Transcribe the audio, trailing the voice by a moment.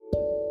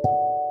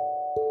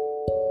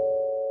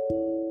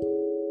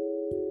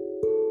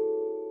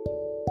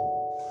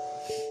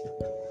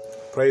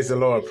Praise the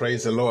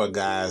Lord,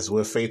 guys.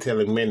 We're Faith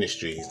Healing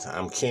Ministries.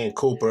 I'm Ken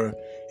Cooper,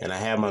 and I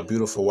have my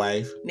beautiful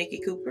wife, Nikki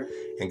Cooper.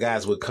 And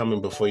guys, we're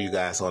coming before you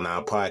guys on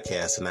our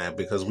podcast tonight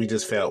because we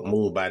just felt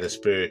moved by the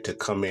Spirit to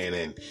come in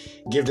and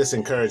give this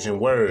encouraging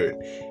word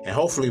and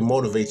hopefully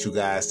motivate you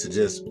guys to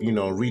just,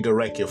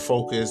 redirect your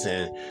focus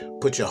and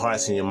put your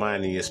hearts and your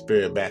mind and your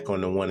spirit back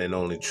on the one and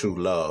only true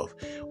love,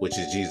 which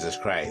is Jesus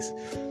Christ.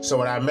 So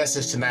with our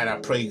message tonight, I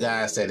pray,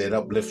 guys, that it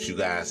uplifts you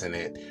guys and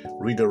it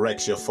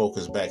redirects your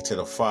focus back to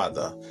the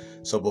Father.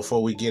 So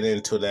before we get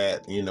into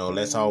that,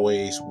 let's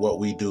always, what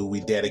we do,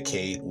 we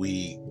dedicate,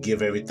 we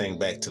give everything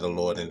back to the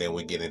Lord, and then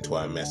we get into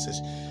our message.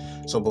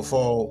 So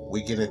before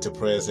we get into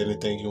prayers,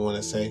 anything you want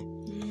to say?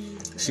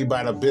 She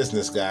bought a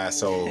business, guys.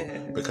 So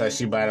because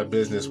she bought a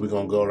business, we're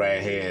going to go right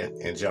ahead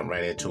and jump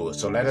right into it.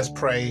 So let us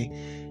pray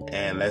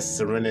and let's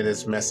surrender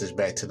this message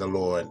back to the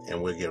Lord,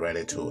 and we'll get right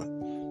into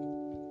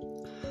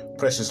it.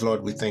 Precious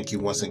Lord, we thank you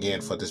once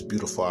again for this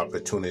beautiful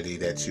opportunity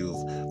that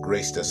you've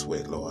graced us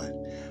with, Lord.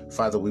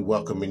 Father, we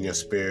welcome in your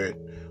spirit.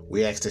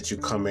 We ask that you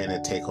come in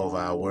and take over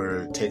our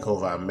word, take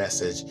over our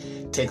message,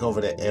 take over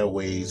the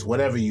airways,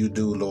 whatever you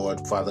do,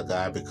 Lord, Father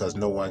God, because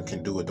no one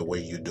can do it the way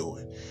you do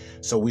it.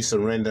 So we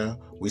surrender,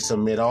 we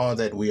submit all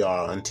that we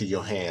are unto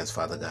your hands,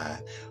 Father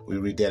God. We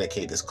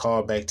rededicate this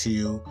call back to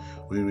you.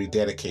 We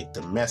rededicate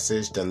the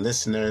message, the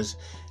listeners,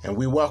 and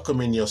we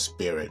welcome in your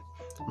spirit.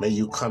 May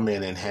you come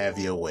in and have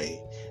your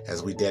way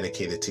as we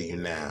dedicate it to you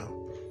now.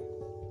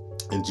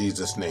 In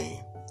Jesus' name,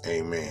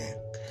 amen.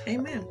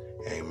 Amen.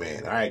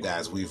 Amen. All right,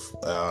 guys, we've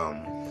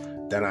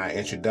done our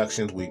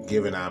introductions. We've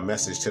given our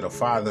message to the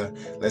Father.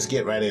 Let's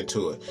get right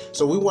into it.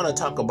 So we want to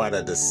talk about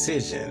a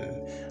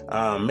decision,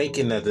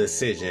 making a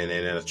decision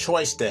and a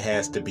choice that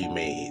has to be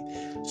made.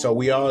 So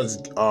we all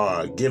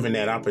are given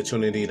that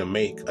opportunity to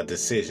make a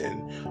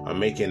decision or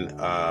making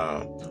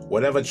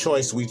whatever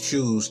choice we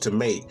choose to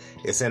make.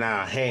 It's in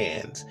our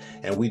hands.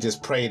 And we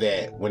just pray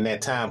that when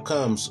that time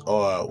comes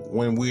or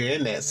when we're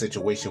in that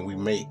situation, we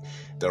make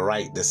the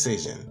right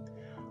decision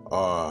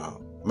or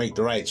make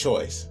the right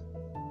choice.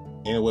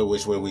 Anyway,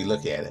 which way we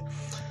look at it.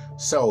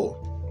 So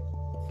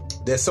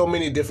there's so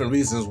many different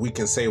reasons we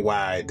can say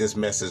why this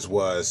message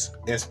was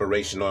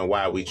inspirational and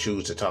why we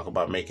choose to talk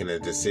about making a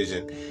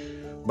decision.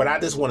 But I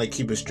just want to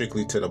keep it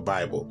strictly to the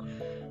Bible.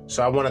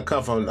 So I want to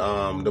come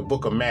from the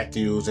book of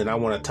Matthew, and I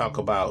want to talk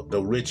about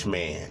the rich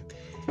man.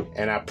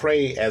 And I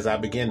pray as I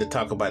begin to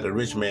talk about the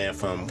rich man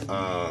from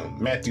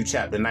Matthew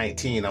chapter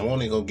 19, I'm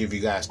only going to give you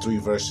guys 3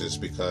 verses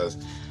because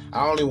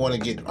I want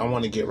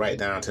to get right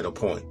down to the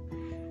point.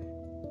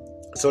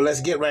 So let's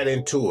get right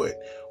into it.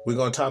 We're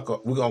going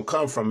to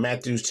come from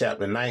Matthew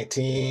chapter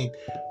 19,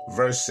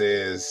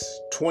 verses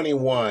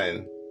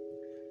 21.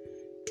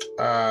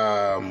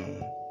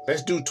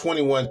 Let's do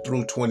 21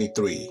 through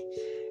 23.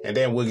 And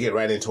then we'll get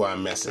right into our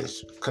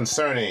message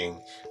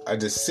concerning a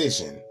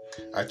decision,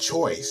 a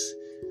choice,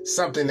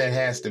 something that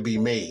has to be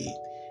made.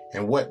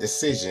 And what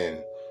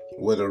decision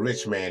will the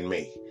rich man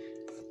make?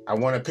 I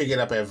want to pick it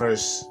up at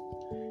verse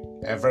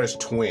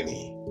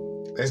 20.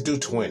 Let's do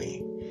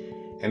 20.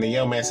 And the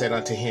young man said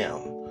unto him,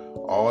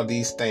 all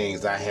these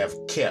things I have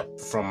kept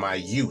from my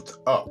youth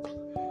up.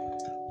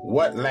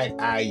 What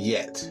lack I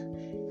yet?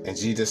 And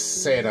Jesus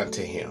said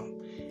unto him,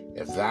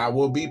 if thou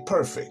wilt be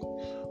perfect,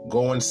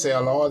 go and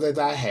sell all that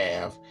thou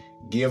have,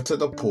 give to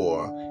the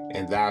poor,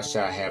 and thou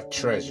shalt have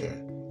treasure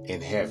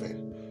in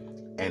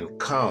heaven. And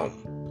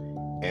come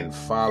and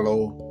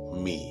follow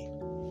me.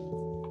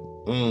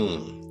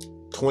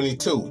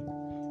 22.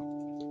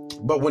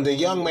 But when the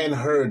young man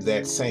heard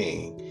that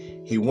saying,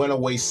 he went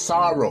away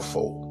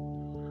sorrowful,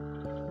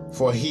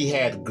 for he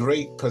had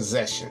great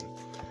possession.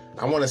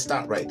 I want to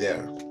stop right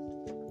there.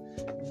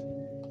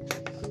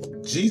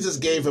 Jesus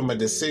gave him a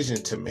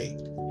decision to make,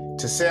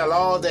 to sell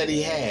all that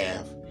he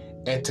had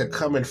and to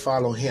come and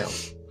follow him.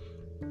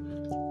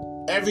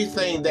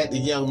 Everything that the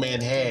young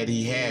man had,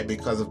 he had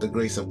because of the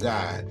grace of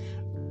God.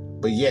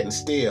 But yet and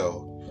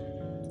still,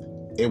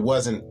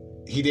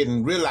 he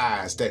didn't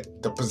realize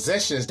that the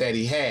possessions that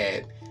he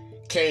had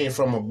came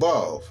from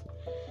above.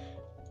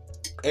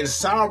 And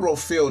sorrow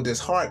filled his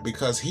heart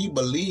because he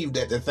believed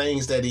that the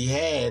things that he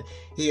had,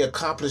 he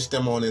accomplished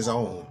them on his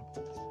own.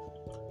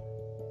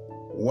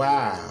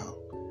 Wow.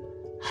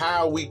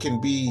 How we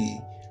can be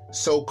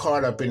so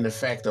caught up in the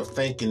fact of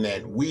thinking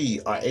that we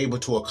are able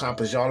to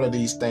accomplish all of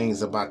these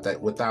things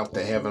without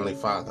the Heavenly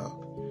Father.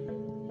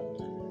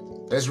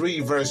 Let's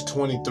read verse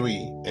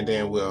 23 and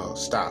then we'll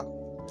stop.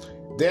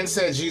 Then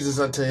said Jesus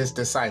unto his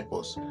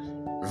disciples,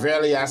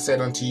 verily I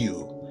said unto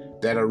you,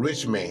 that a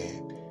rich man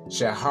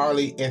shall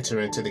hardly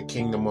enter into the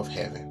kingdom of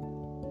heaven.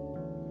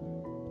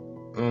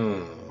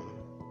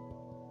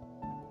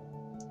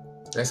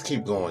 Let's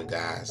keep going,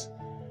 guys.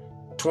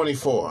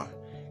 24.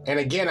 And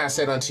again I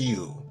said unto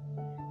you,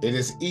 it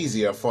is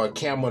easier for a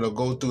camel to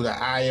go through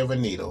the eye of a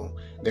needle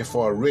than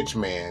for a rich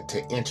man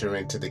to enter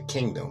into the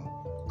kingdom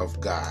of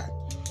God.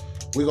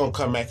 We're going to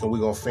come back and we're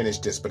going to finish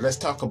this, but let's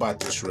talk about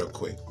this real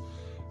quick.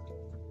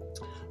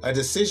 A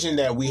decision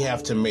that we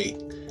have to make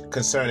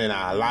concerning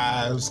our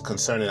lives,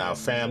 concerning our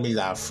families,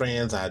 our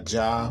friends, our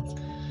jobs,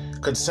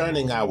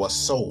 concerning our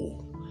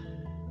soul.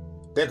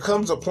 There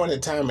comes a point in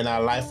time in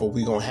our life where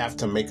we're going to have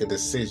to make a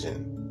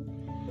decision.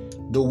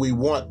 Do we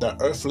want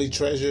the earthly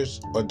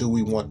treasures or do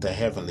we want the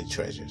heavenly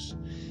treasures?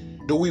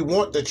 Do we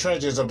want the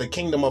treasures of the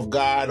kingdom of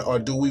God or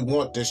do we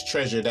want this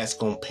treasure that's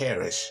going to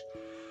perish?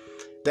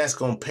 That's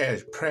going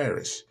to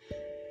perish.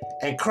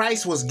 And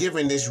Christ was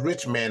giving this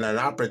rich man an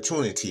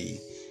opportunity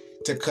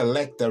to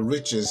collect the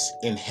riches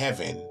in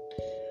heaven.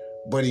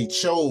 But he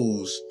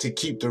chose to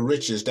keep the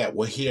riches that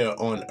were here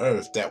on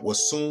earth that will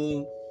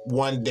soon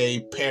one day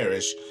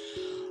perish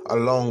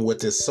along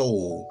with his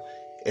soul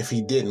if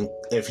he didn't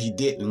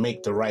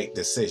make the right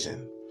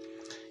decision.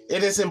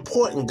 It is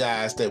important,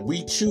 guys, that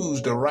we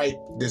choose the right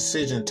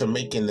decision to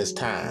make in this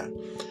time.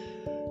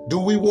 Do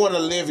we want to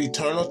live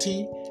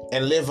eternity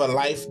and live a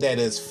life that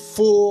is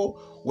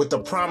full with the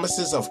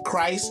promises of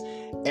Christ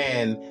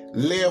and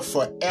live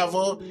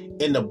forever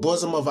in the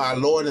bosom of our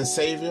Lord and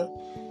Savior?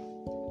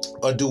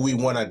 Or do we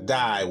want to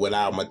die with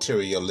our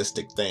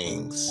materialistic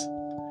things?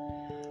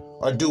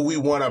 Or do we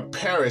want to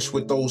perish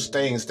with those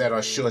things that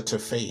are sure to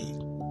fade?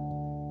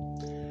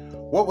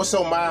 What was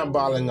so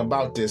mind-boggling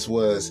about this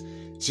was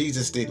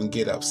Jesus didn't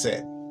get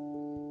upset.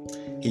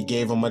 He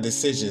gave him a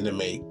decision to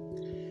make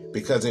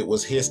because it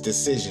was his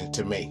decision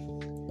to make.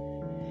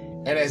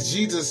 And as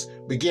Jesus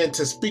began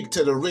to speak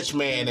to the rich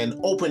man and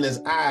open his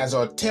eyes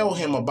or tell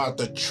him about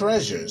the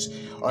treasures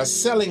or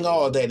selling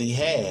all that he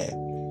had,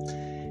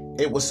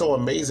 it was so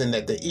amazing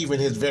that even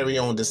his very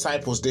own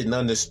disciples didn't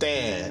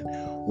understand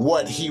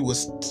what he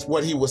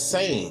was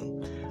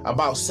saying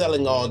about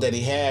selling all that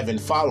he had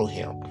and follow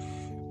him.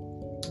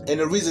 And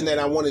the reason that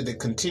I wanted to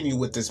continue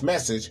with this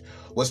message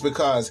was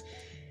because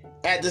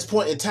at this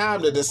point in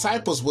time, the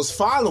disciples was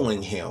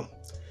following him,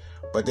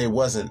 but they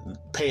wasn't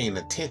paying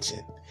attention.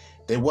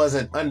 They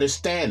wasn't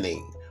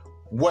understanding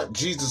what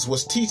Jesus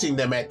was teaching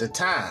them at the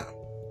time.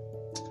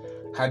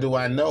 How do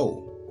I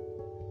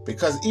know?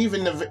 Because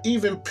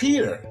even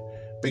Peter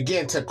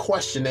began to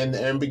question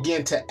and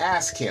began to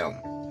ask him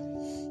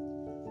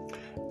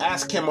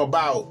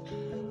about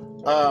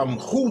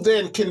who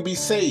then can be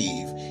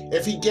saved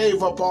if he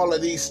gave up all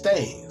of these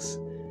things.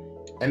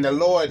 And the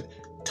Lord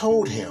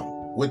told him,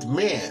 with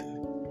men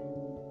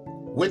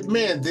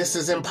this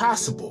is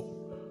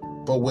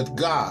impossible, but with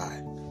God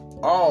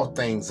all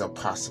things are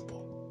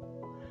possible.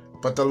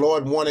 But the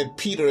Lord wanted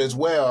Peter as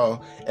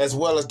well as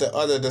the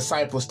other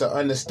disciples to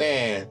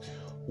understand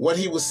what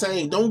he was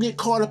saying. Don't get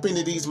caught up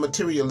into these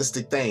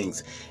materialistic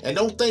things. And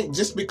don't think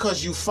just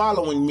because you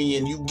following me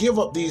and you give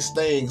up these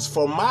things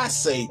for my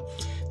sake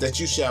that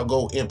you shall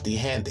go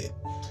empty-handed.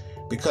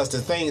 Because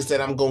the things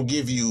that I'm going to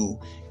give you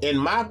in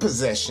my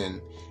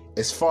possession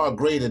is far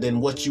greater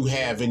than what you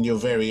have in your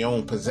very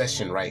own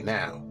possession right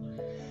now.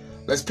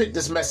 Let's pick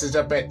this message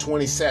up at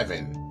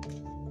 27.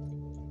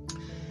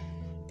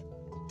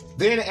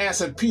 Then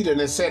answered Peter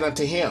and said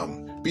unto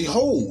him,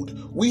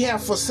 Behold, we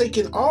have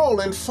forsaken all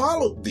and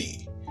followed thee.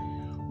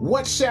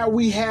 What shall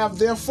we have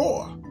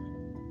therefore?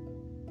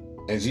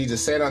 And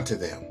Jesus said unto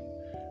them,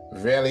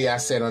 Verily I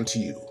said unto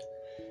you,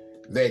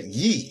 that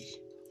ye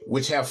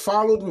which have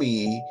followed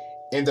me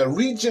in the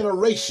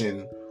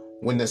regeneration,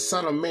 when the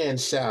Son of Man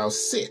shall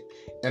sit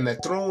in the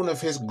throne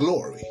of his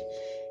glory,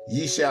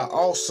 ye shall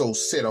also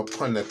sit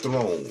upon the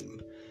throne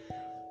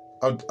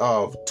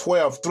of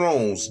 12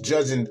 thrones,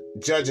 judging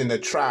the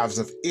tribes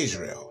of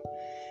Israel.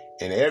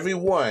 And every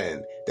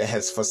one that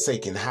has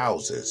forsaken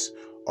houses,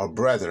 or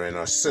brethren,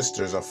 or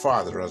sisters, or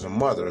fathers, or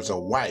mothers,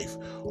 or wife,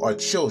 or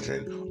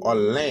children, or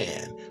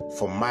land,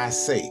 for my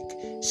sake,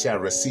 shall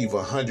receive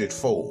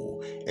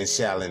 100-fold, and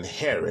shall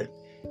inherit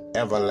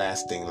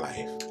everlasting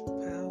life.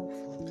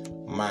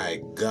 Powerful.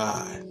 My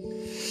God.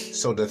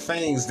 So the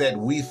things that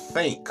we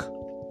think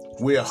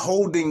we're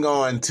holding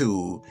on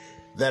to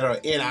that are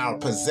in our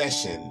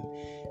possession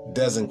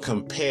doesn't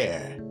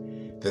compare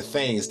the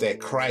things that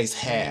Christ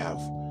have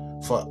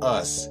for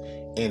us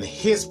in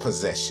his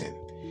possession.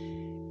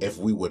 If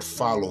we would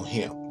follow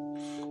him,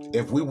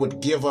 if we would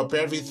give up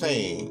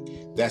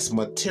everything that's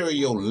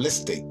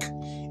materialistic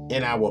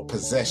in our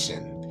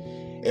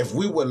possession, if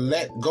we would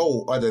let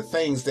go of the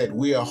things that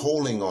we are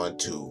holding on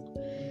to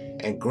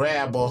and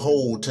grab a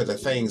hold to the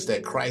things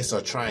that Christ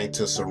are trying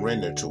to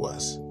surrender to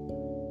us,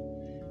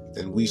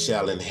 then we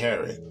shall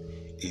inherit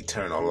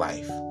eternal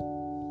life.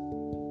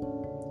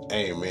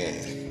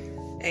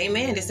 Amen.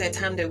 Amen. It's that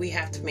time that we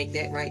have to make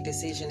that right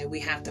decision and we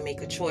have to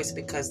make a choice,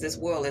 because this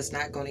world is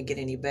not going to get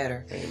any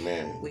better.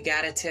 Amen. We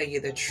got to tell you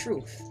the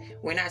truth.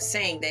 We're not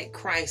saying that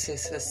Christ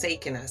has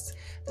forsaken us.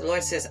 The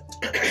Lord says,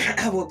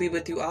 I will be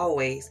with you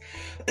always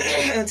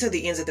until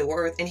the ends of the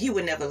earth, and he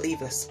would never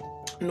leave us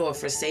nor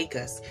forsake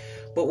us.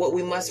 But what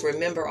we must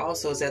remember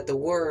also is that the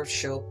word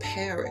shall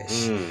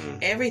perish.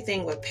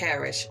 Everything will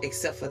perish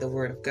except for the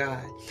word of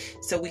God.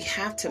 So we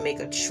have to make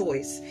a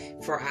choice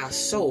for our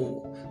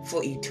soul,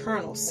 for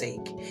eternal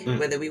sake,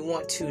 whether we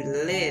want to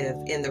live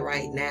in the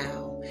right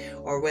now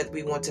or whether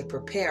we want to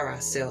prepare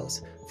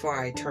ourselves for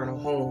our eternal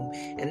home.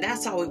 And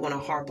that's all we want to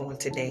harp on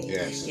today.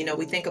 Yes. You know,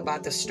 we think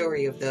about the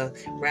story of the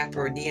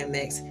rapper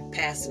DMX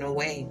passing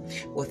away.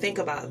 Well, think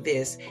about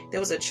this. There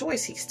was a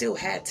choice he still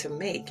had to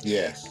make.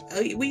 Yes.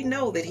 We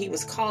know that he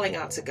was calling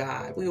out to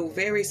God. We were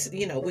very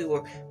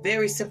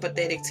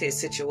sympathetic to his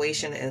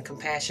situation and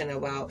compassionate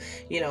about,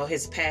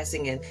 his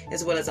passing, and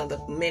as well as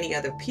many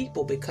other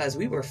people, because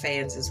we were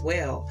fans as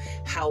well.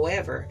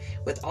 However,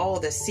 with all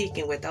the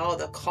seeking, with all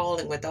the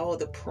calling, with all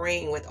the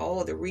praying, with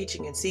all the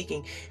reaching and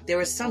seeking, there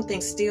was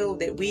something still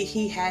that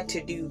he had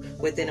to do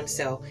within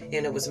himself,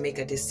 and it was make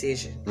a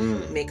decision,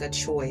 make a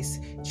choice.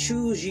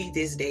 Choose ye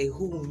this day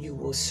whom you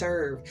will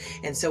serve.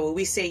 And so when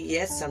we say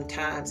yes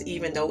sometimes,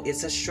 even though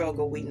it's a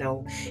struggle, we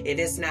know it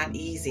is not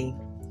easy,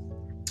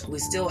 we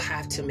still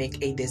have to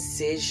make a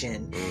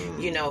decision.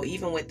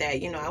 Even with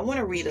that, I want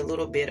to read a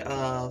little bit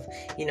of,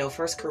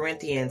 1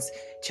 Corinthians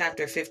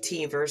chapter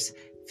 15, verse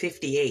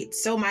 58.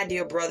 So, my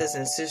dear brothers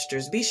and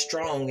sisters, be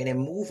strong and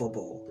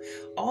immovable.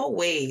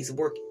 Always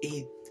work.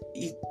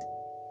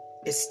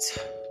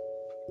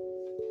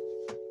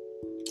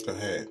 Go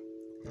ahead.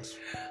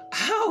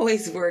 I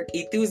always work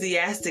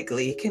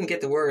enthusiastically, couldn't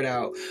get the word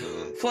out,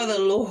 for the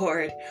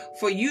Lord,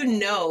 for you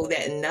know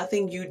that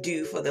nothing you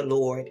do for the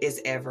Lord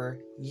is ever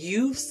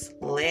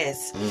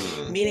useless,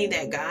 meaning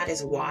that God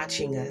is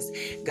watching us.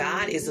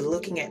 God is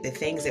looking at the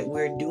things that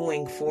we're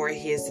doing for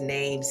his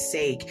name's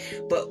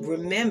sake. But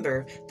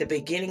remember, the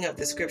beginning of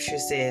the scripture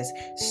says,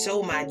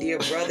 so my dear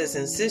brothers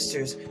and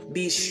sisters,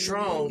 be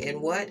strong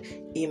and what?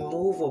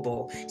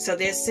 Immovable. So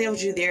that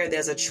tells you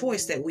there's a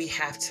choice that we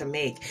have to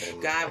make.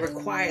 God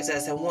requires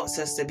us and wants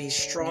us to be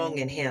strong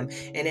in him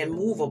and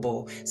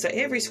immovable. So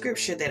every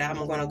scripture that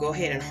I'm going to go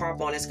ahead and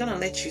harp on is going to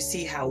let you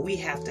see how we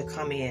have to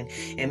come in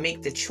and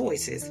make the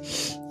choices.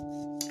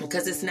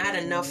 Because it's not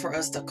enough for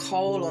us to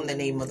call on the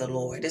name of the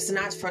Lord. It's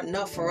not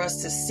enough for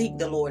us to seek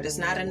the Lord. It's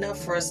not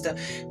enough for us to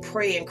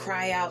pray and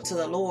cry out to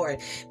the Lord.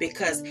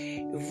 Because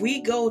if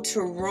we go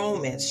to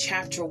Romans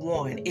chapter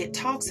 1, it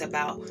talks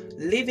about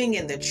living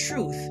in the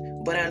truth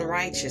but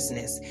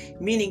unrighteousness,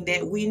 meaning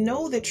that we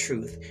know the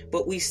truth,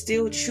 but we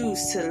still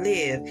choose to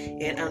live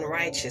in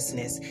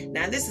unrighteousness.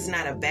 Now, this is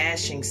not a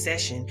bashing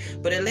session,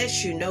 but it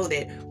lets you know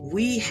that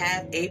we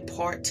have a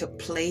part to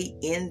play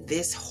in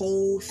this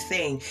whole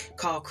thing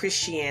called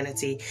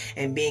Christianity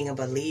and being a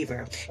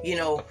believer.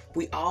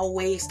 We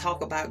always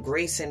talk about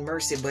grace and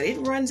mercy, but it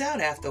runs out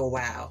after a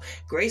while.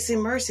 Grace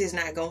and mercy is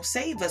not going to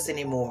save us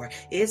anymore.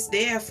 It's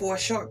there for a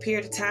short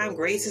period of time.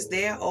 Grace is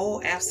there.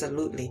 Oh,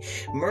 absolutely.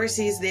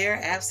 Mercy is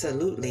there.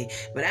 Absolutely.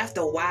 But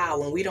after a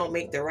while, when we don't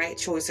make the right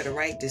choice or the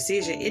right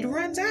decision, it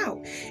runs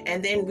out.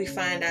 And then we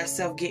find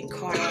ourselves getting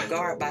caught off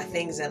guard by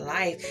things in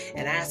life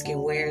and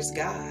asking, where's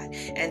God?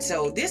 And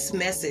so this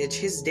message,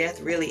 his death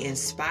really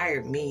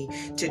inspired me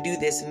to do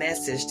this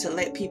message, to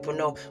let people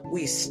know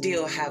we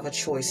still have a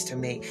choice to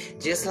make.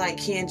 Just like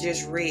Ken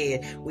just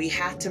read, we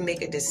have to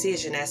make a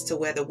decision as to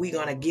whether we're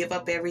going to give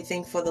up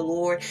everything for the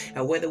Lord,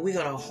 or whether we're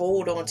going to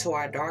hold on to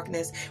our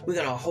darkness. We're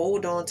going to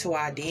hold on to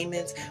our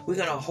demons. We're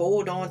going to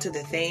hold on to the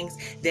things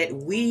that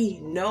we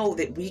know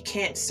that we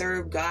can't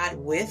serve God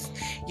with.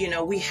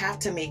 We have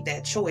to make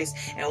that choice.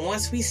 And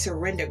once we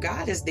surrender,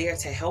 God is there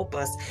to help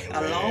us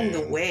along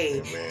the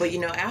way. But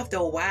after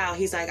a while,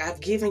 he's like, I've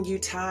given you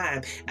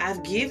time.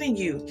 I've given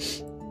you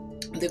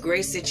the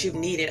grace that you've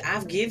needed.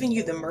 I've given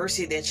you the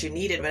mercy that you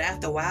needed. But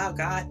after a while,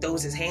 God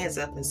throws his hands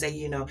up and say,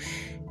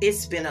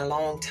 it's been a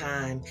long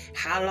time.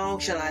 How long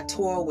shall I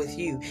toil with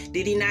you?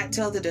 Did he not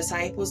tell the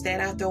disciples that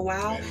after a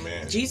while?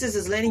 Amen. Jesus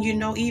is letting you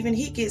know even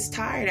he gets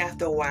tired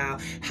after a while.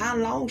 How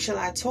long shall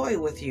I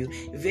toil with you?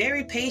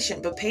 Very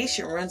patient, but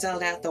patient runs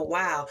out after a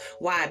while.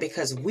 Why?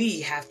 Because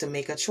we have to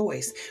make a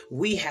choice.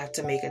 We have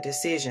to make a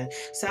decision.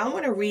 So I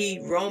want to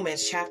read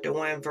Romans chapter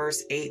 1,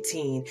 verse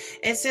 18.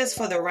 It says,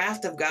 for the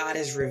wrath of God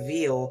is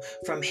revealed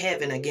from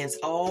heaven against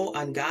all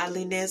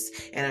ungodliness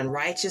and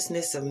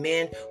unrighteousness of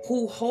men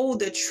who hold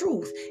the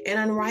truth in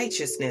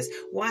unrighteousness.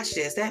 Watch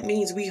this. That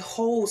means we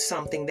hold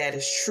something that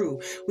is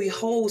true. We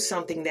hold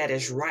something that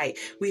is right.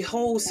 We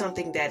hold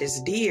something that is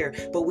dear,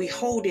 but we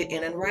hold it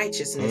in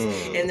unrighteousness.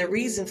 And the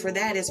reason for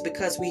that is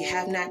because we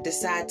have not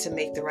decided to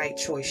make the right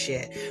choice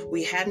yet.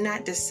 We have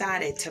not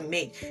decided to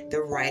make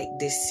the right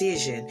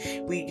decision.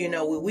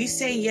 When we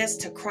say yes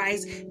to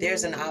Christ,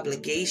 there's an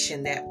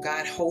obligation that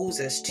God holds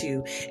us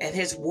to, and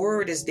his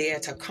word is there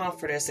to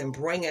comfort us and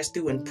bring us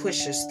through and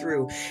push us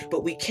through.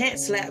 But we can't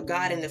slap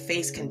God in the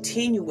face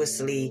continuously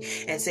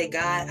and say,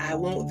 God, I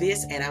want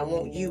this and I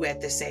want you at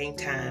the same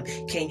time.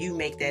 Can you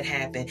make that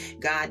happen?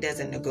 God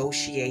doesn't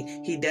negotiate.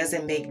 He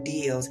doesn't make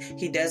deals.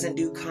 He doesn't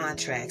do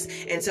contracts.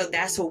 And so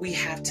that's what we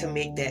have to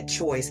make that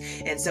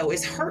choice. And so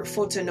it's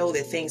hurtful to know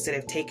the things that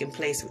have taken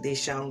place with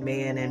this young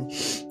man, and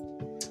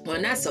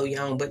well, not so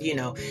young, but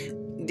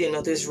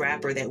this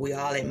rapper that we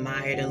all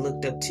admired and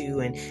looked up to,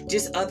 and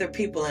just other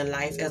people in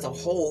life as a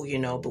whole,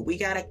 but we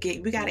gotta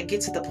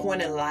get to the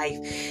point in life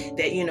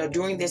that,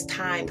 during this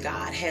time,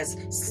 God has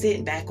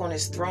sit back on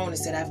his throne and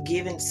said, I've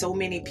given so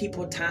many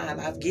people time.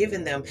 I've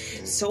given them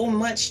so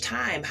much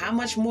time. How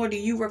much more do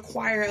you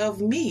require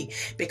of me?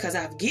 Because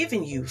I've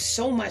given you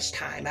so much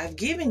time. I've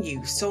given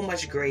you so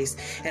much grace,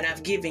 and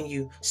I've given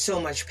you so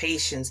much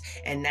patience,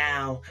 and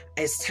now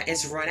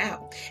it's run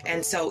out.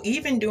 And so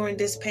even during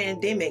this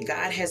pandemic,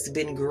 God has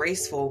been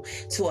graceful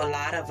to a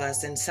lot of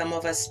us, and some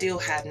of us still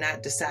have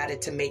not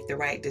decided to make the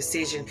right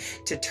decision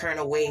to turn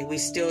away. We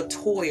still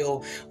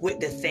toil with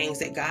the things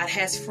that God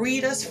has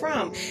freed us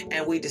from,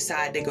 and we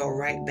decide to go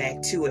right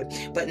back to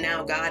it. But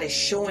now God is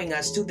showing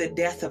us through the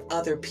death of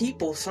other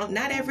people,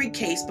 not every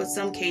case, but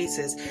some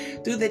cases,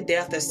 through the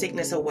death or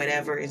sickness or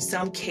whatever, in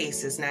some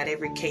cases, not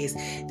every case,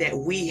 that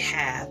we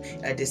have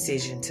a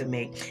decision to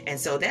make. And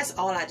so that's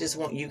all I just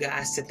want you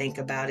guys to think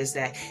about, is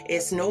that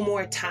it's no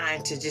more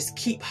time to just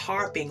keep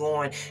harping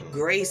on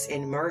grace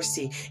and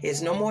mercy.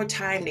 It's no more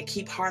time to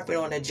keep harping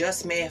on a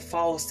just man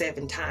falls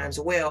 7 times.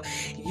 Well,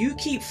 you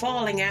keep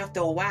falling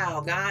after a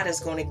while, God is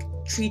going to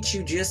treat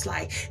you just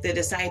like the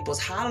disciples.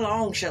 How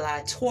long shall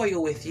I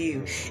toil with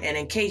you? And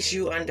in case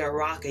you under a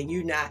rock and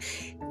you not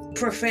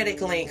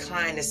prophetically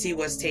inclined to see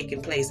what's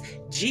taking place,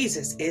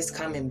 Jesus is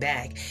coming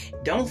back.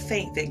 Don't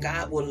think that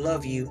God will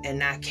love you and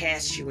not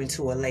cast you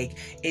into a lake.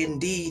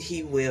 Indeed,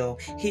 he will.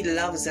 He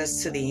loves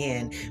us to the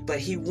end, but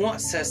he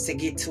wants us to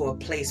get to a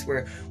place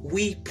where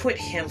we put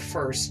him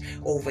first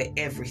over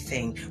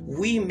everything.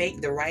 We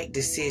make the right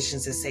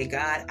decisions and say,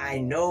 God, I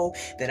know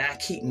that I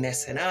keep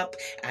messing up.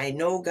 I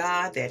know,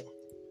 God, that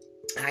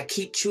I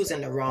keep choosing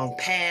the wrong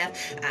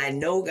path. I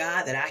know,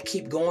 God, that I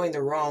keep going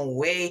the wrong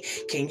way.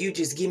 Can you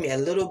just give me a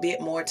little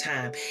bit more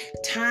time?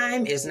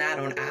 Time is not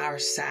on our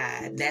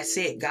side. That's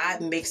it.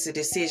 God makes the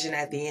decision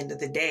at the end of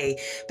the day.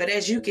 But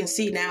as you can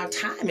see now,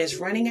 time is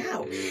running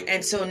out.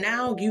 And so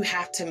now you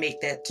have to make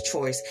that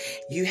choice.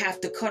 You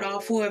have to cut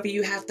off whoever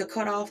you have to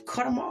cut off.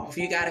 Cut them off.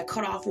 You got to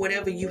cut off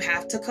whatever you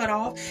have to cut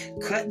off.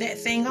 Cut that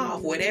thing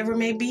off, whatever it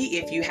may be.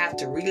 If you have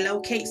to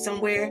relocate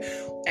somewhere,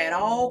 at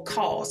all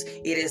costs,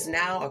 it is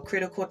now a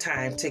critical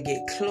time to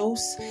get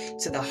close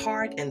to the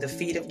heart and the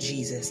feet of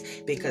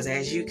Jesus, because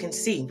as you can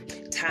see,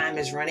 time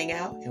is running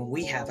out and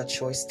we have a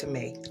choice to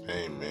make.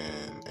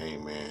 Amen.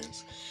 Amen.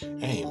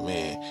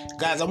 Amen.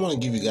 Guys, I want to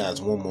give you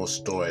guys one more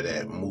story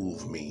that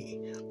moved me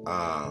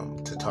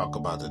to talk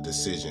about the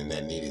decision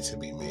that needed to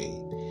be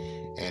made.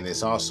 And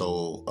it's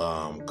also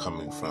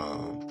coming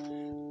from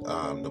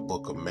the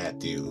book of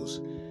Matthew,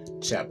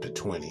 chapter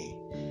 20.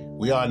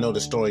 We all know the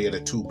story of the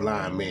 2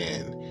 blind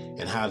men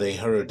and how they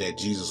heard that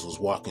Jesus was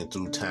walking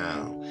through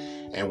town.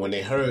 And when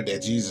they heard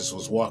that Jesus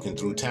was walking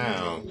through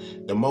town,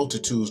 the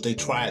multitudes, they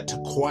tried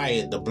to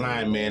quiet the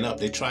blind man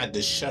up. They tried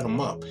to shut him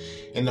up.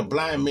 And the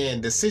blind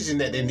man, decision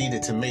that they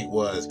needed to make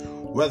was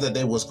whether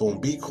they was going to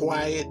be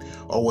quiet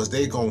or was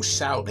they going to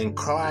shout and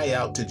cry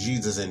out to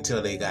Jesus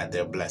until they got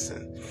their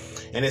blessing.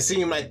 And it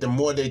seemed like the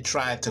more they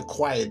tried to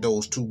quiet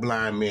those 2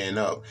 blind men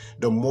up,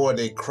 the more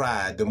they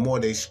cried, the more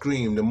they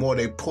screamed, the more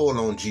they pulled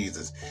on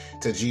Jesus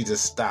till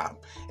Jesus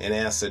stopped and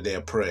answered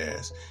their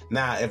prayers.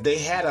 Now, if they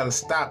had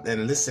stopped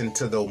and listened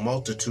to the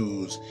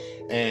multitudes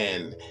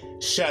and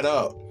shut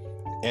up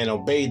and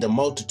obeyed the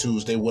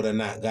multitudes, they would have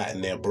not gotten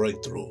their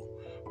breakthrough.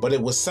 But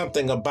it was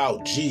something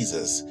about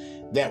Jesus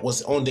that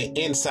was on the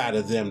inside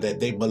of them that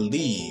they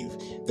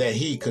believed that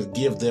he could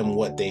give them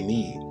what they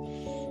need.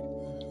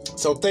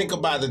 So think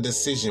about the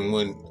decision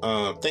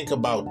think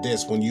about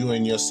this when you're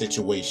in your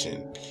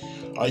situation.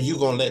 Are you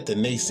going to let the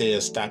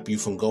naysayers stop you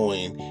from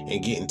going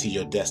and getting to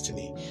your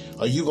destiny?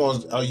 Are you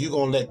going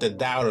to let the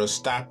doubters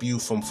stop you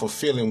from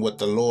fulfilling what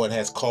the Lord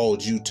has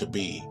called you to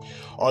be?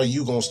 Are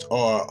you going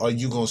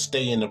to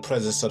stay in the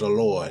presence of the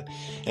Lord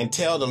and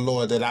tell the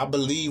Lord that I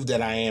believe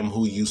that I am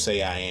who you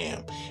say I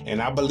am,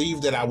 and I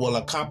believe that I will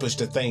accomplish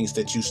the things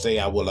that you say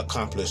I will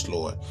accomplish,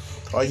 Lord?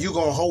 Are you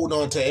going to hold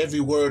on to every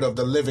word of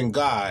the living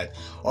God?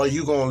 Or are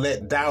you going to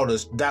let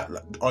doubters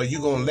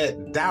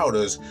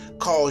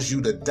cause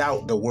you to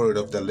doubt the word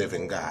of the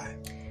living God?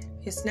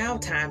 It's now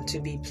time to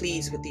be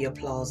pleased with the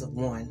applause of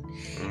one.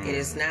 It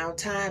is now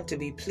time to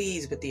be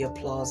pleased with the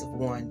applause of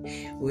one.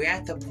 We're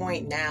at the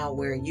point now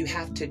where you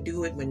have to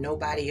do it when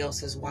nobody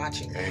else is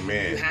watching.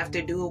 Amen. You have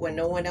to do it when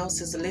no one else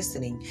is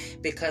listening,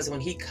 because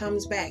when he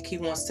comes back, he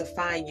wants to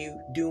find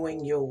you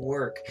doing your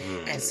work.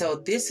 And so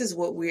this is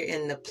what we're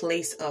in the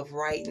place of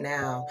right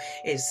now.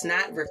 It's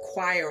not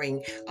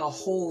requiring a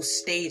whole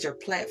stage or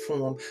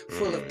platform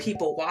full of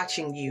people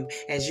watching you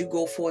as you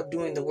go forth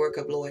doing the work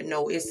of Lord.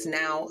 No, it's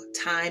now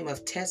time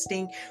of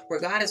testing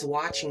where God is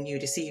watching you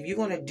to see if you're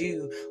going to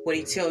do what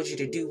he tells you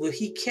to do. Will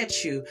he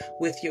catch you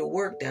with your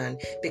work done?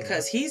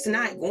 Because he's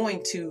not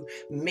going to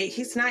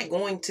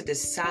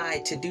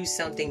decide to do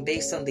something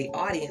based on the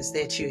audience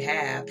that you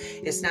have.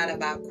 It's not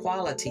about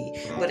quality,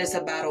 but it's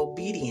about obedience.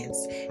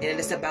 obedience, and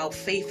it's about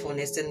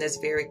faithfulness in this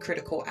very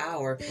critical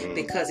hour,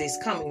 because He's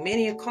coming.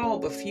 Many are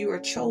called, but few are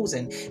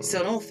chosen.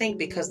 So don't think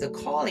because the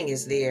calling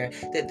is there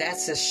that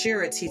that's a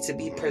surety to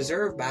be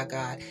preserved by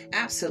God.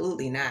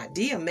 Absolutely not.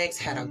 DMX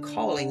had a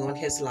calling on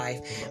his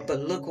life,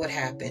 but look what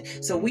happened.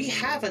 So we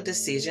have a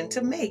decision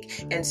to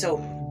make, and so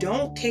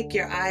don't take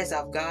your eyes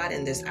off God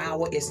in this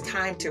hour. It's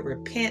time to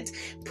repent.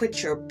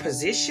 Put your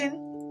position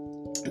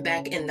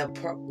back in the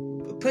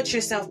put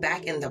yourself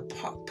back in the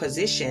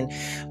position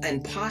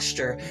and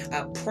posture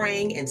of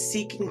praying and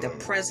seeking the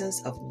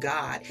presence of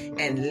God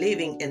and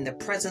living in the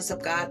presence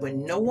of God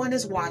when no one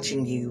is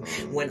watching you,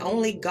 when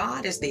only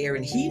God is there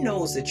and He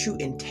knows the true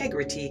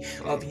integrity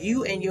of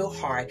you and your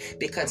heart,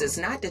 because it's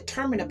not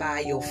determined by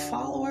your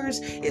followers.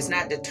 It's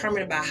not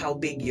determined by how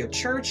big your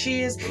church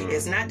is.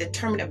 It's not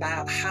determined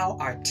about how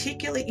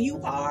articulate you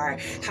are,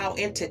 how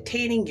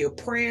entertaining your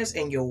prayers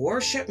and your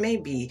worship may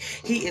be.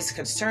 He is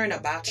concerned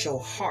about your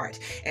heart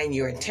and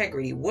your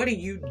integrity. What are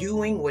you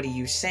doing? What are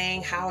you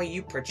saying? How are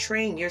you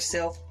portraying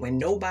yourself when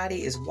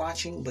nobody is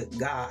watching but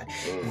God?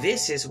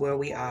 This is where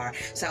we are.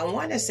 So I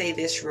want to say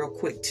this real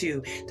quick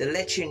too, to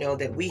let you know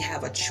that we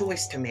have a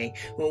choice to make.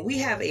 When we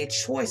have a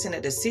choice and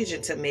a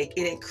decision to make,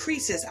 it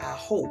increases our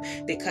hope,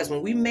 because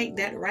when we make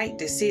that right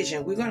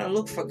decision, we're going to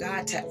look for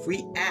God to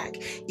react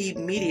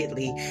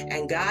immediately,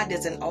 and God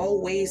doesn't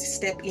always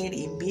step in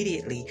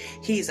immediately.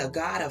 He's a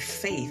God of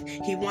faith.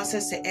 He wants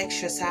us to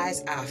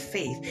exercise our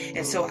faith.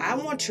 And so I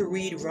want to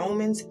read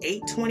Romans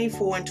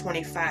 8:24 and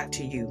 25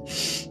 to you.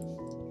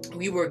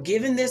 We were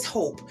given this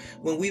hope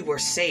when we were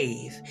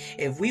saved.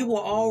 If we will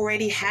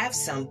already have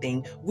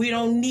something, we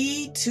don't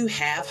need to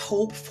have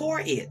hope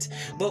for it.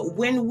 But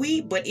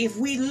if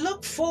we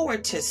look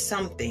forward to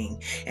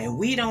something and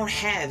we don't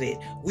have it,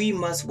 we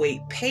must wait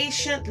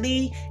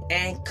patiently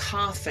and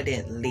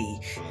confidently.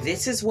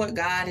 This is what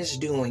God is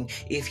doing.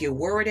 If you're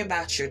worried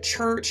about your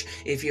church,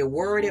 if you're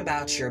worried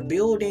about your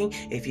building,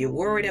 if you're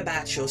worried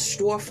about your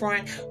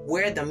storefront,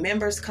 where the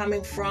members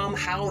coming from,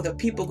 how are the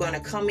people going to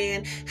come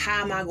in,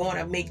 how am I going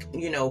to make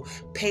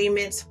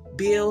payments,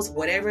 bills,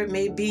 whatever it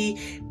may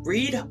be,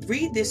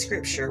 read this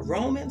scripture,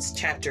 Romans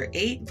chapter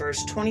 8,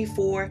 verse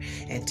 24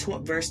 and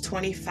verse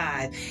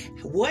 25.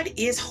 What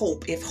is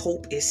hope if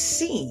hope is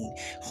seen?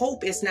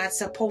 Hope is not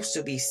supposed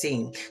to be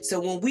seen. So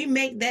when we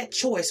make that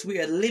choice, we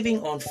are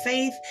living on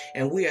faith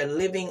and we are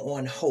living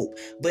on hope.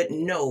 But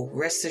no,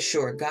 rest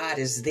assured, God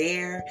is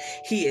there.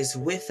 He is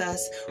with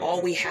us.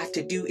 All we have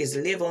to do is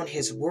live on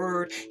His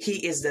word.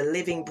 He is the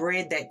living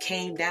bread that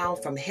came down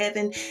from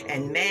heaven,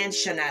 and man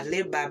shall not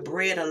live by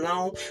bread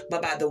alone,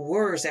 but by the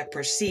words that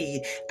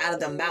proceed out of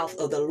the mouth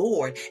of the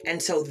Lord.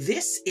 And so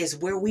this is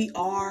where we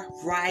are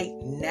right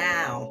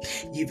now.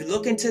 You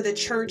look into the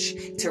church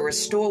to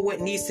restore what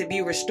needs to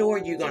be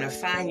restored, you're going to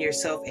find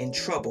yourself in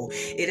trouble.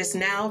 It is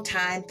now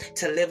time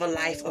to live a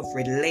life of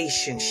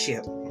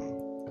relationship,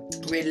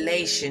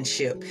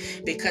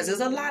 because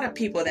there's a lot of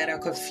people that are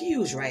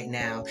confused right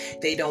now.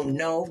 They don't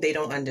know, they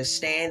don't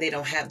understand, they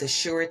don't have the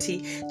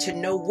surety to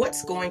know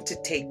what's going to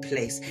take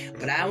place.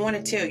 But I want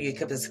to tell you,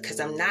 because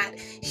I'm not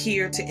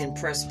here to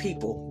impress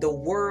people, the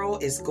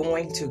world is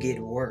going to get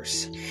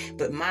worse.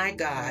 But my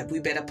God, we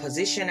better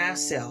position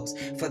ourselves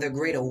for the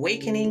great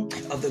awakening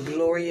of the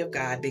glory of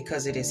God,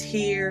 because it is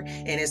here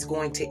and it's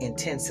going to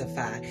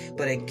intensify.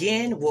 But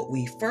again, what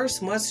we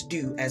first must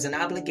do as an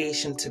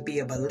obligation to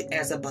be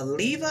as a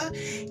believer,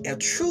 a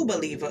true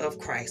believer of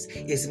Christ,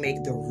 is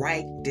make the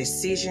right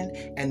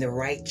decision and the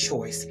right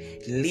choice.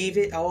 Leave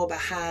it all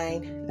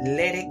behind,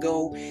 let it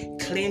go,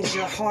 cleanse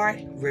your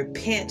heart,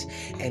 repent,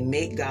 and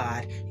make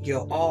God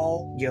your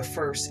all, your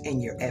first,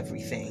 and your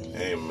everything.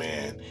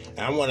 Amen.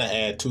 I want to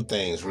add two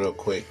things real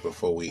quick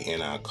before we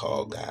end our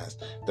call, guys.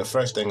 The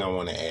first thing I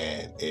want to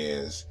add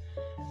is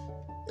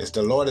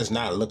the Lord is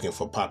not looking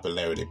for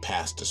popularity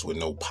pastors with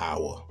no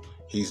power.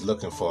 He's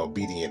looking for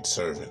obedient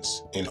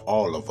servants in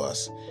all of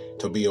us,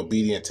 to be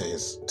obedient to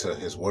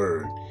his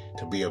word,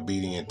 to be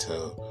obedient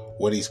to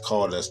what He's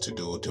called us to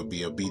do, to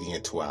be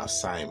obedient to our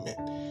assignment,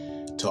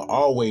 to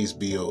always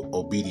be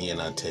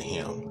obedient unto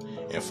Him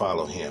and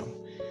follow Him.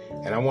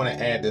 And I want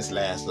to add this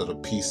last little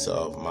piece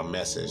of my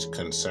message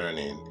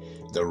concerning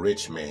the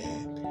rich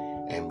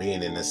man and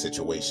being in a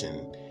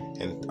situation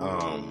and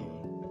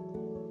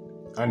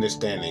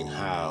understanding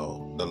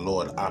how the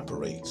Lord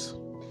operates.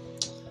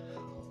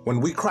 When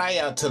we cry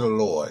out to the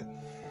Lord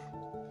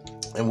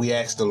and we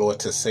ask the Lord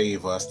to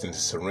save us and to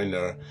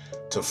surrender,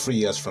 to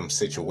free us from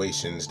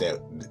situations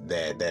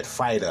that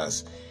fight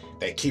us,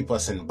 that keep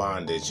us in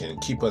bondage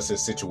and keep us in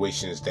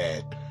situations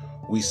that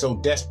we so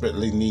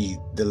desperately need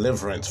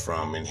deliverance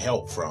from and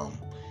help from,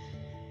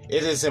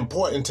 it is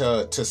important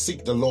to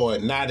seek the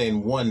Lord not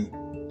in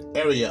one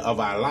area of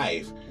our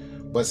life,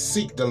 but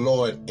seek the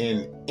Lord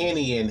in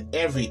any and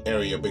every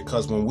area,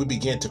 because when we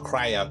begin to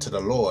cry out to the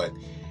Lord,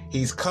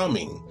 He's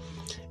coming.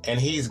 And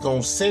He's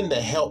going to send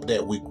the help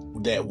that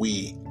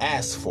we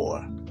ask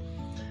for.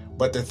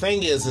 But the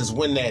thing is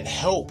when that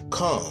help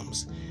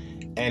comes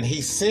and He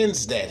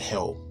sends that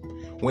help,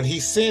 when He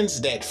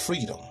sends that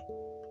freedom,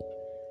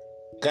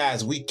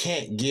 guys, we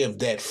can't give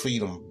that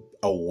freedom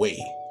away.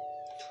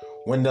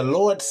 When the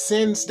Lord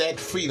sends that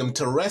freedom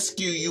to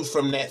rescue you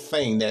from that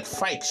thing that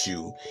fights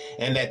you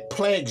and that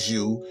plagues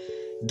you,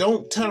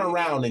 don't turn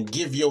around and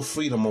give your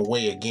freedom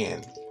away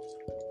again.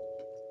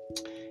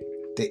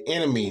 The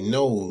enemy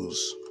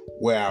knows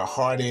where our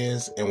heart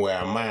is and where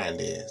our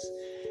mind is.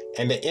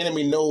 And the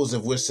enemy knows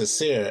if we're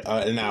sincere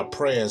in our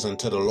prayers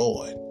unto the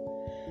Lord.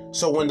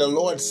 So when the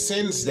Lord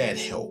sends that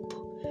help,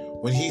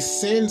 when he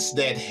sends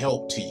that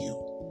help to you,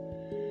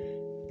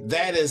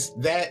 that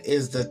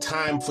is the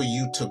time for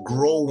you to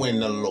grow in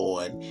the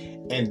Lord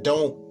and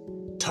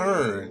don't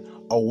turn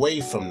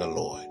away from the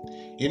Lord.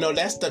 You know,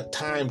 that's the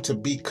time to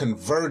be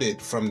converted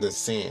from the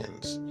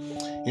sins.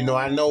 You know,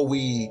 I know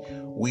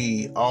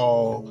we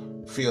all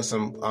feel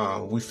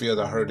we feel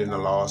the hurt and the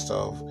loss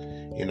of,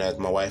 you know, as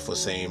my wife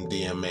was saying,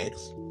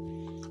 DMX,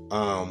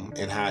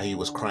 and how he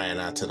was crying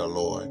out to the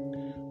Lord,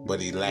 but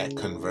he lacked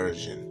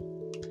conversion.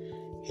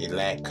 He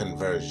lacked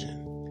conversion.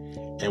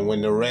 And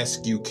when the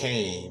rescue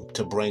came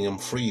to bring him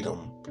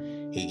freedom,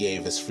 he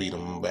gave his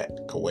freedom back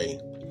away.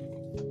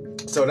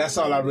 So that's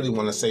all I really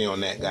want to say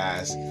on that,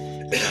 guys.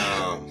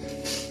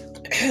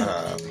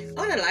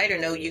 On a lighter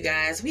note, you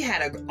guys, we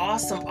had an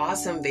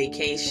awesome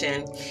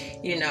vacation.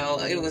 You know,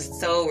 it was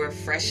so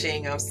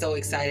refreshing. I'm so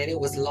excited. It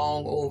was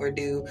long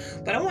overdue.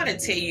 But I want to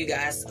tell you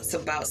guys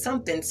about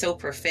something so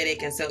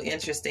prophetic and so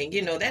interesting.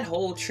 You know, that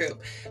whole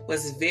trip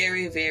was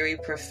very, very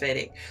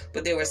prophetic.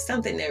 But there was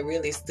something that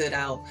really stood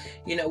out.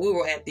 You know, we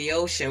were at the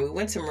ocean. We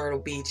went to Myrtle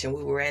Beach and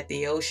we were at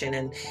the ocean.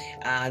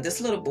 And this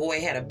little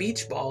boy had a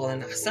beach ball.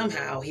 And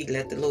somehow he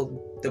let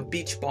the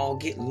beach ball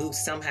get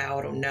loose. Somehow,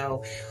 I don't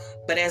know.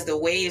 But as the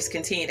waves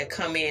continued to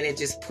come in, it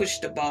just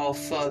pushed the ball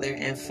further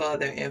and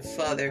further and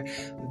further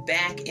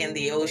back in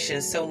the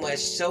ocean, so much,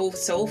 so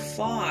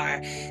far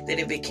that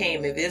it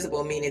became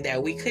invisible, meaning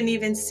that we couldn't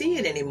even see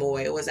it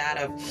anymore. It was out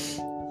of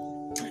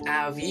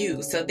our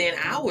view. So then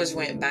hours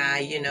went by.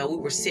 You know, we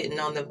were sitting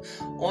on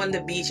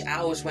the beach.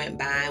 Hours went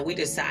by, and we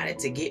decided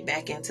to get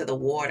back into the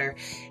water.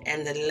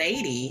 And the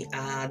lady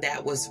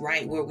that was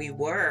right where we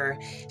were,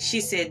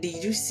 she said,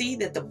 "Did you see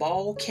that the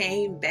ball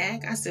came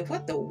back?" I said,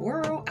 "What the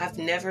world?" I've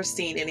never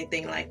seen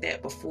anything like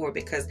that before,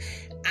 because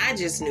I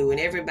just knew, and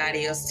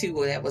everybody else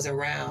too that was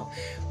around,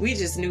 we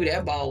just knew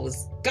that ball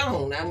was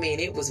gone. I mean,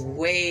 it was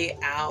way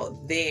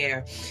out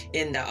there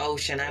in the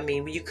ocean. I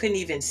mean, you couldn't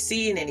even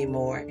see it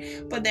anymore.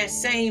 But that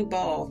same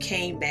ball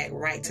came back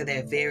right to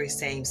that very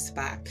same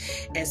spot.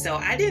 And so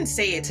I didn't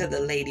say it to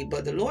the lady,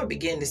 but the Lord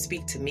began to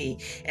speak to me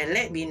and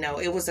let me know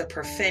it was a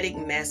prophetic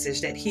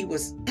message that he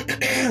was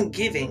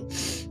giving.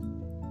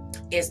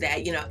 Is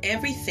that, you know,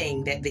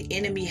 everything that the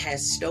enemy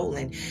has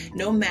stolen,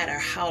 no matter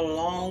how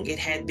long it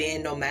had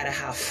been, no matter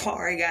how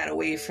far it got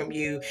away from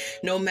you,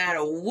 no matter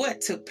what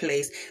took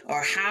place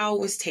or how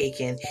it was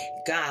taken,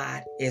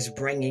 God is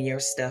bringing your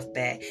stuff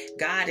back.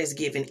 God is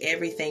giving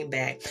everything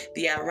back.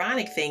 The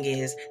ironic thing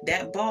is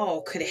that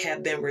ball could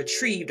have been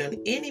retrieved on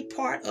any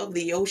part of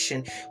the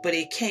ocean, but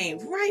it came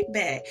right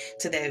back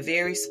to that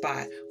very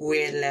spot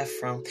where it left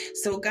from.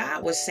 So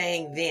God was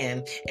saying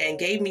then and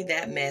gave me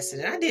that message.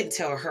 And I didn't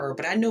tell her,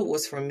 but I knew it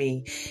was for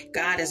me.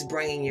 God is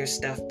bringing your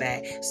stuff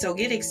back. So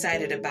get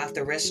excited about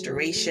the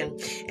restoration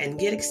and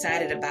get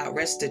excited about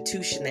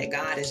restitution that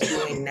God is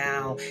doing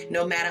now.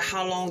 No matter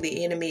how long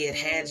the enemy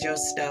had your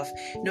stuff,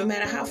 no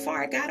matter how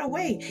far it got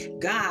away,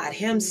 God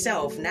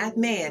himself, not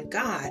man,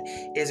 God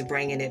is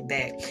bringing it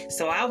back.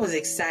 So I was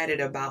excited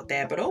about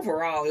that. But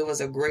overall, it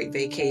was a great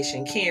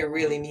vacation. Ken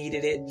really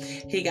needed it.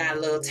 He got a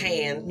little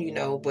tan, you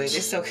know, but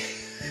it's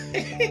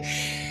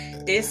okay.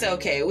 It's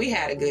okay. We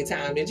had a good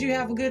time. Did you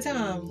have a good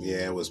time?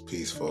 Yeah, it was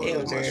peaceful.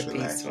 It was very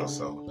relaxing. peaceful.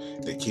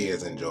 So the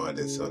kids enjoyed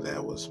it. So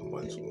that was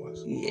more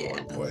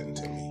important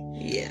to me.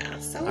 Yeah.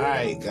 So all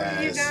right,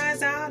 guys. You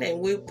guys out, and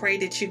we pray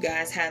that you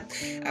guys have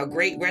a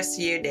great rest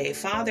of your day.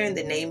 Father, in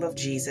the name of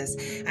Jesus,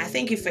 I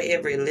thank you for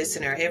every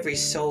listener, every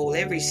soul,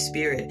 every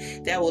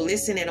spirit that will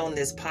listen in on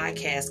this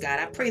podcast, God.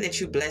 I pray that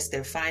you bless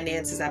their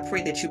finances. I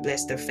pray that you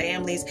bless their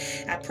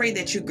families. I pray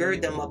that you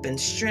gird them up in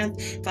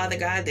strength, Father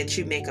God, that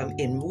you make them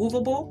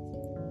immovable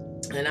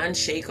and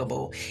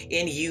unshakable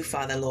in you,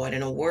 Father Lord.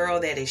 In a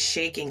world that is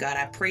shaking, God,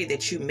 I pray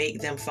that you make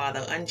them,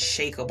 Father,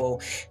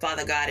 unshakable,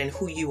 Father God, in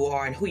who you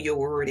are and who your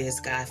word is,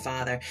 God,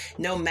 Father.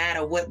 No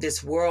matter what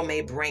this world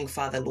may bring,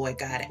 Father Lord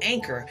God,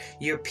 anchor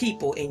your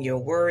people in your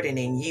word and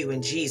in you,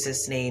 in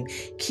Jesus' name.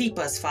 Keep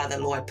us, Father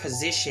Lord,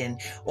 positioned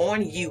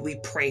on you, we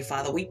pray,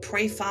 Father. We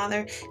pray,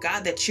 Father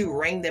God, that you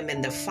ring them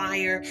in the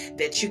fire,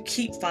 that you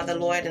keep, Father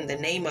Lord, in the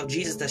name of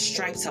Jesus, the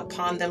stripes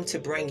upon them to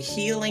bring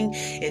healing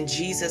in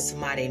Jesus'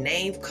 mighty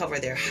name. Cover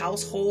their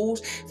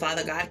households,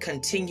 Father God.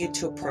 Continue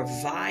to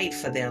provide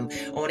for them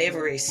on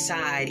every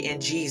side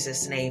in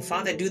Jesus' name.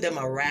 Father, do the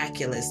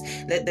miraculous.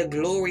 Let the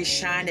glory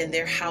shine in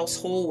their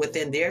household,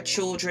 within their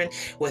children,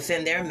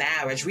 within their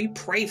marriage. We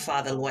pray,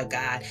 Father Lord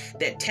God,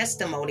 that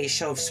testimony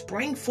shall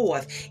spring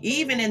forth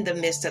even in the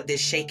midst of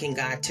this shaking,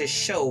 God, to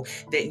show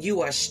that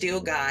you are still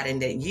God and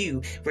that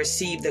you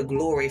receive the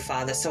glory,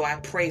 Father. So I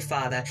pray,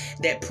 Father,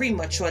 that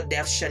premature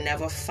death shall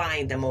never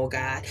find them, oh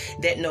God,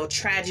 that no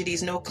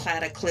tragedies, no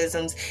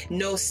cataclysms,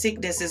 No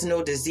sicknesses,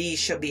 no disease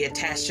shall be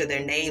attached to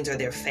their names or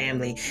their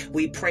family.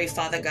 We pray,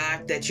 Father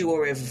God, that you will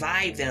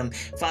revive them,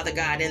 Father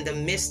God, in the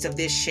midst of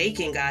this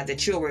shaking, God,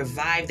 that you'll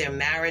revive their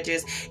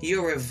marriages.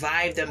 You'll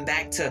revive them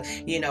back to,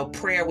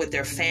 prayer with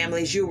their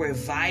families. You'll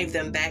revive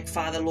them back,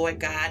 Father, Lord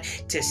God,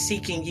 to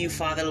seeking you,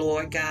 Father,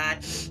 Lord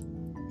God.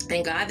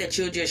 And God, that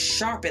you'll just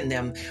sharpen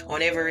them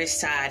on every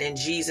side in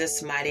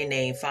Jesus' mighty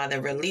name. Father,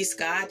 release,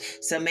 God,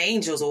 some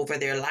angels over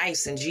their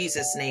lives in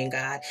Jesus' name,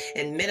 God,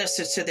 and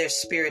minister to their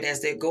spirit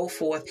as they go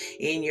forth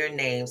in your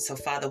name. So,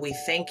 Father, we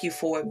thank you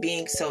for it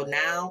being so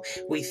now.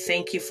 We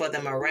thank you for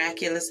the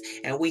miraculous,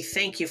 and we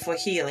thank you for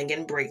healing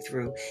and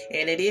breakthrough.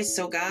 And it is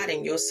so, God,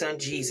 in your Son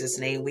Jesus'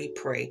 name we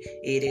pray.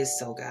 It is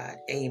so, God.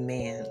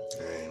 Amen.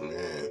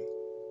 Amen.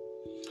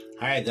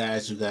 All right,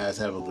 guys, you guys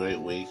have a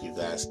great week. You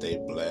guys stay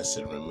blessed,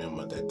 and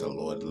remember that the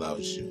Lord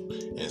loves you,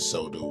 and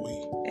so do we.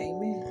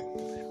 Amen.